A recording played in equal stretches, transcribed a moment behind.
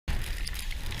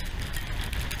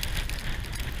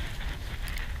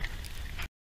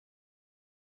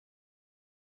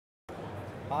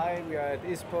Hi, we are at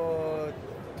ISPO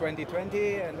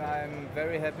 2020 and I'm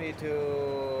very happy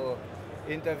to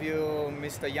interview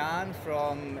Mr. Jan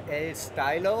from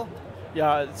Stylo.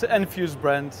 Yeah, it's an Enfuse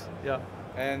brand, yeah.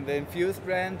 And the Enfuse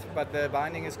brand, but the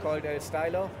binding is called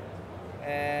Stylo.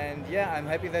 And yeah, I'm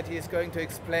happy that he is going to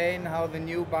explain how the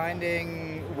new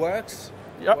binding works,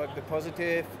 Yep. what the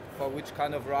positive, for which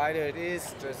kind of rider it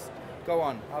is. Just go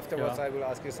on. Afterwards Yeah. I will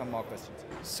ask you some more questions.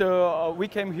 So we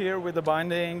came here with the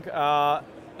binding,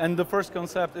 and the first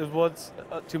concept is was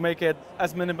to make it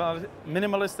as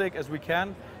minimalistic as we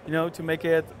can, to make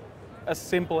it as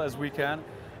simple as we can.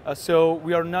 So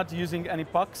we are not using any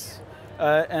pucks,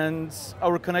 and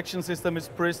our connection system is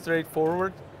pretty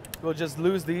straightforward. We'll just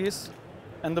lose these,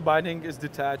 and the binding is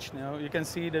detached. You can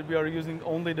see that we are using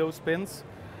only those pins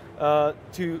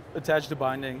to attach the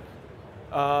binding.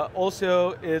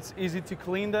 Also, it's easy to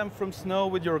clean them from snow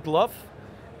with your glove,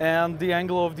 and the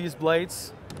angle of these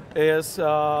blades is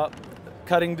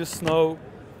cutting the snow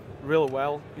real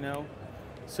well,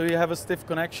 So you have a stiff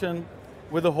connection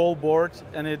with the whole board,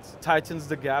 and it tightens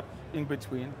the gap in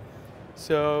between.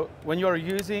 So when you are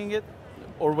using it,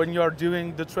 or when you are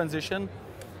doing the transition,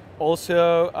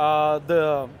 also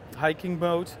the hiking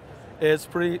mode is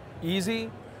pretty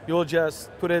easy. You'll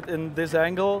just put it in this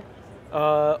angle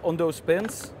on those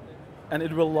pins, and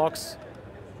it will lock.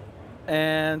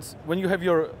 And when you have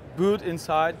your boot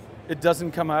inside, it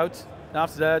doesn't come out. And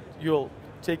after that, you'll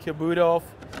take your boot off,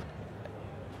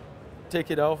 take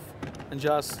it off, and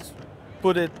just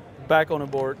put it back on the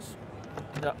board,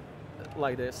 yeah,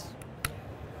 like this.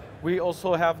 We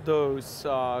also have those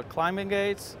climbing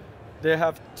gates. They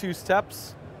have 2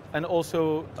 steps and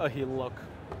also a heel lock.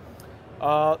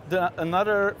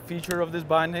 Another feature of this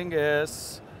binding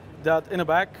is that in the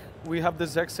back we have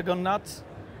this hexagon nut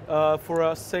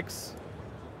for 6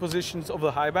 positions of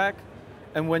the high back,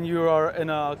 and when you are in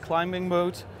a climbing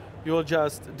mode, you'll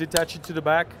just detach it to the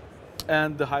back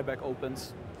and the high back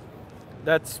opens.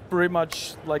 That's pretty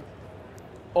much like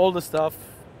all the stuff.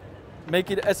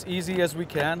 Make it as easy as we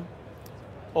can.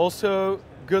 Also,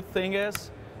 good thing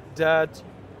is that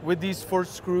with these 4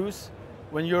 screws,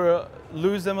 when you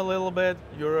lose them a little bit,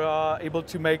 you're able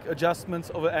to make adjustments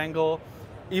of an angle.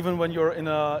 Even when you're in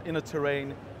a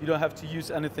terrain, you don't have to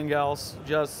use anything else,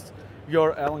 just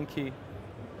your Allen key.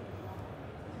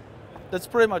 That's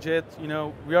pretty much it.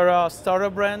 We are a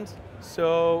startup brand,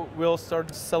 so we'll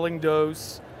start selling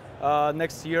those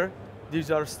next year.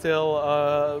 These are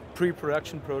still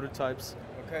pre-production prototypes.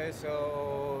 Okay,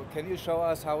 so can you show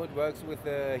us how it works with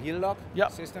the heel lock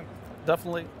system?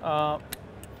 Definitely.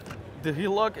 The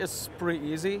heel lock is pretty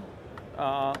easy.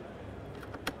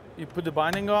 You put the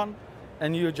binding on,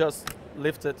 and you just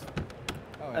lift it,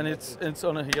 and it's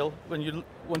on a heel. When you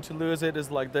want to lose it,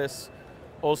 it's like this.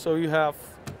 Also, you have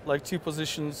like 2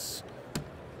 positions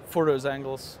for those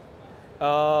angles.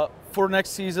 For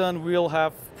next season, we'll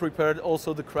have prepared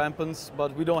also the crampons,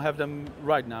 but we don't have them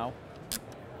right now.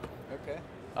 Okay.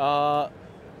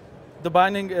 The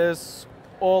binding is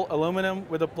all aluminum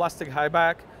with a plastic high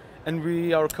back, and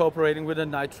we are cooperating with a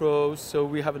nitro, so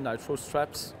we have a nitro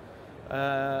straps.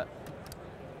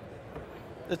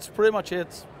 That's pretty much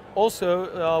it.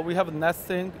 Also, we have a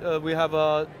nesting. We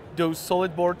have those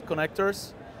solid board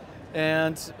connectors,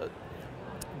 and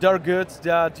they're good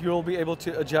that you'll be able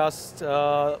to adjust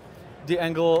the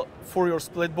angle for your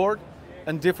split board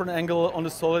and different angle on the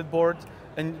solid board,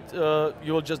 and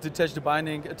you'll just detach the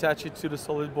binding, attach it to the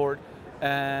solid board,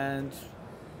 and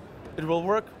it will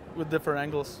work with different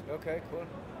angles. Okay, cool.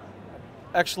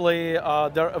 Actually,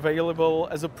 they're available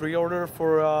as a pre-order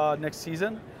for next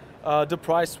season. The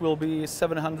price will be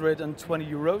 720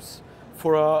 euros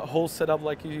for a whole setup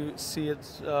like you see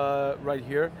it right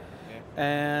here. Yeah.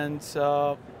 And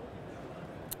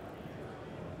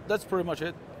that's pretty much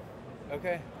it.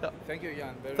 Okay. Yeah. Thank you,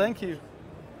 Jan. Thank you.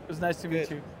 It was nice to meet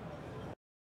you.